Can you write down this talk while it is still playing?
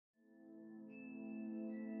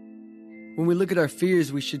When we look at our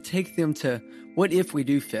fears, we should take them to what if we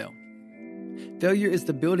do fail? Failure is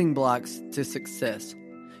the building blocks to success.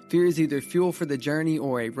 Fear is either fuel for the journey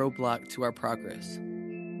or a roadblock to our progress.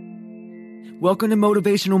 Welcome to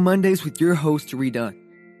Motivational Mondays with your host, Redone.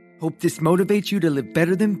 Hope this motivates you to live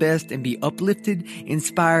better than best and be uplifted,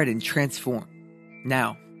 inspired, and transformed.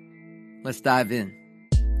 Now, let's dive in.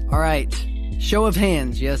 All right, show of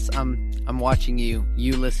hands. Yes, I'm watching you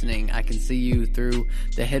listening. I can see you through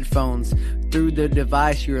the headphones, through the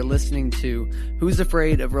device you are listening to. Who's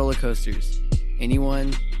afraid of roller coasters?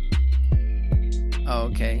 Anyone? Oh,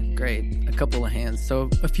 okay, great. A couple of hands. So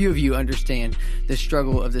a few of you understand the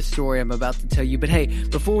struggle of the story I'm about to tell you. But hey,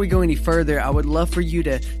 before we go any further, I would love for you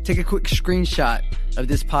to take a quick screenshot of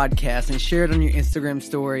this podcast and share it on your Instagram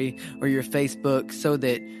story or your Facebook so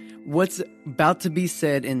that what's about to be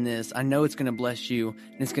said in this, I know it's going to bless you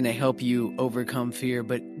and it's going to help you overcome fear.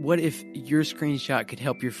 But what if your screenshot could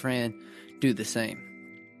help your friend do the same?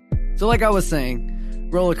 So like I was saying,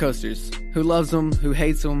 roller coasters. Who loves them? Who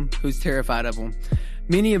hates them? Who's terrified of them?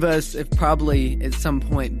 Many of us have probably at some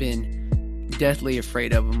point been deathly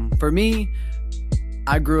afraid of them. For me,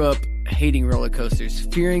 I grew up hating roller coasters,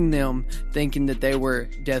 fearing them, thinking that they were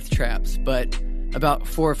death traps. But about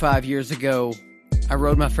 4 or 5 years ago, I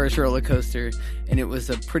rode my first roller coaster, and it was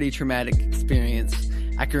a pretty traumatic experience.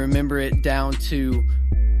 I can remember it down to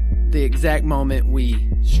the exact moment we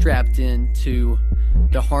strapped into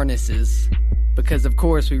the harnesses, because of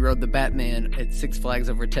course we rode the Batman at Six Flags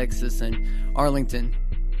Over Texas in Arlington.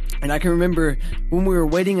 And I can remember when we were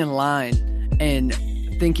waiting in line and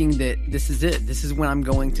thinking that this is it. This is when I'm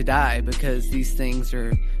going to die, because these things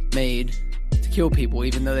are made to kill people,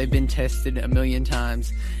 even though they've been tested a million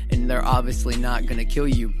times and they're obviously not going to kill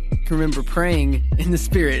you. I can remember praying in the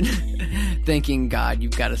spirit, thinking, God,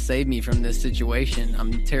 you've got to save me from this situation.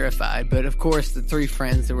 I'm terrified. But of course, the 3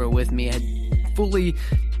 friends that were with me had fully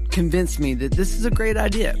convinced me that this is a great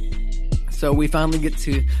idea. So we finally get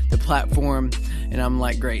to the platform and I'm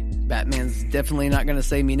like, great, Batman's definitely not going to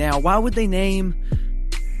save me now. Why would they name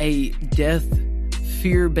a death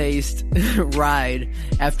fear-based ride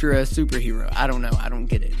after a superhero? I don't know. I don't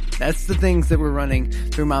get it. That's the things that were running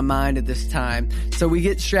through my mind at this time. So we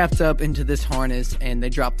get strapped up into this harness and they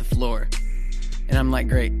drop the floor. And I'm like,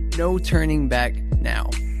 great. No turning back now.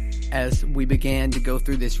 As we began to go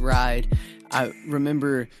through this ride, I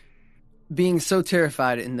remember being so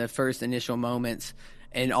terrified in the first initial moments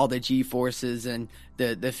and all the G-forces and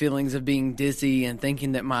the feelings of being dizzy and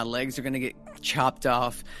thinking that my legs are going to get chopped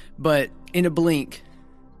off. But in a blink,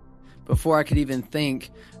 before I could even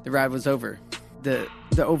think, the ride was over. The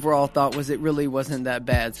overall thought was it really wasn't that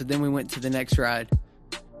bad. So then we went to the next ride,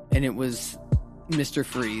 and it was Mr.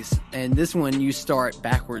 Freeze. And this one, you start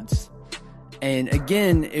backwards. And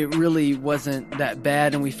again, it really wasn't that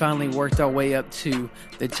bad. And we finally worked our way up to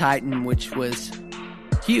the Titan, which was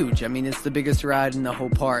huge. I mean, it's the biggest ride in the whole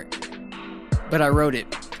park. But I rode it.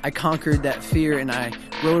 I conquered that fear and I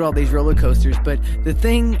rode all these roller coasters. But the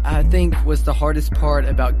thing I think was the hardest part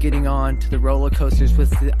about getting on to the roller coasters was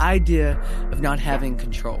the idea of not having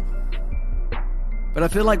control. But I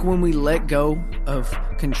feel like when we let go of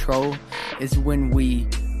control is when we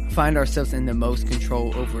find ourselves in the most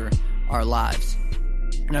control over our lives.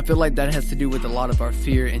 And I feel like that has to do with a lot of our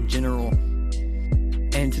fear in general.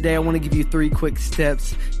 And today I want to give you 3 quick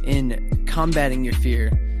steps in combating your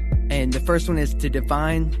fear. And the first one is to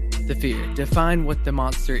define the fear. Define what the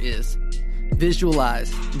monster is.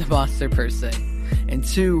 Visualize the monster per se. And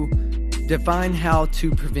 2, define how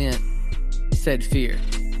to prevent said fear.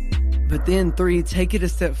 But then 3, take it a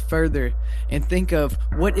step further and think of,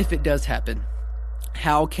 what if it does happen?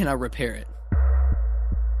 How can I repair it?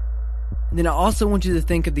 And then I also want you to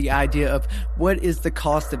think of the idea of, what is the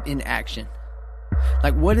cost of inaction?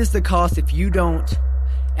 Like, what is the cost if you don't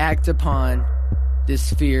act upon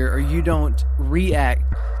this fear or you don't react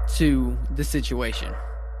to the situation?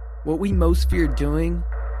 What we most fear doing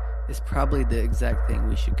is probably the exact thing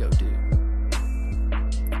we should go do.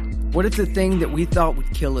 What if the thing that we thought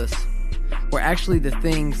would kill us were actually the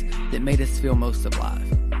things that made us feel most alive?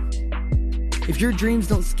 If your dreams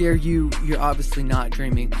don't scare you, you're obviously not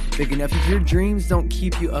dreaming big enough. If your dreams don't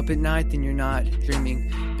keep you up at night, then you're not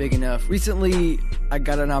dreaming big enough. Recently, I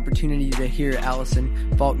got an opportunity to hear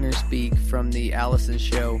Allison Faulkner speak from the Allison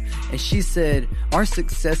Show, and she said, our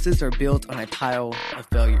successes are built on a pile of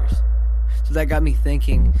failures. So that got me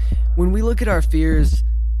thinking, when we look at our fears,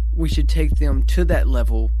 we should take them to that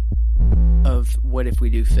level of what if we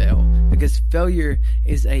do fail, because failure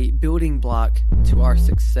is a building block to our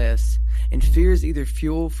success, and fear is either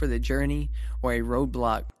fuel for the journey or a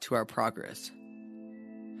roadblock to our progress.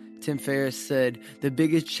 Tim Ferriss said, "The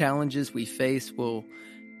biggest challenges we face will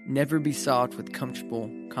never be solved with comfortable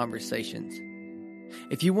conversations."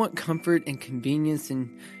 If you want comfort and convenience, then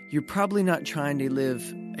you're probably not trying to live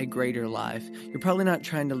a greater life. You're probably not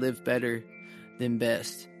trying to live better than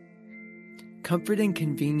best. Comfort and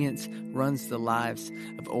convenience runs the lives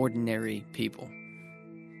of ordinary people.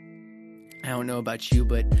 I don't know about you,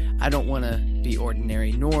 but I don't want to be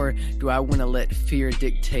ordinary, nor do I want to let fear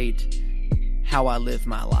dictate how I live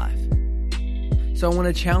my life. So I want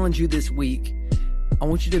to challenge you this week. I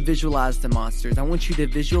want you to visualize the monsters. I want you to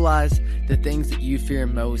visualize the things that you fear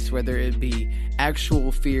most, whether it be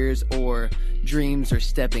actual fears or dreams or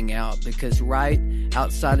stepping out, because right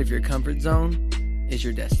outside of your comfort zone is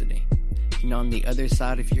your destiny. And on the other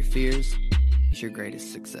side of your fears is your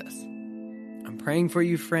greatest success. I'm praying for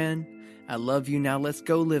you, friend. I love you. Now let's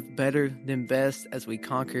go live better than best as we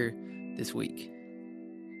conquer this week.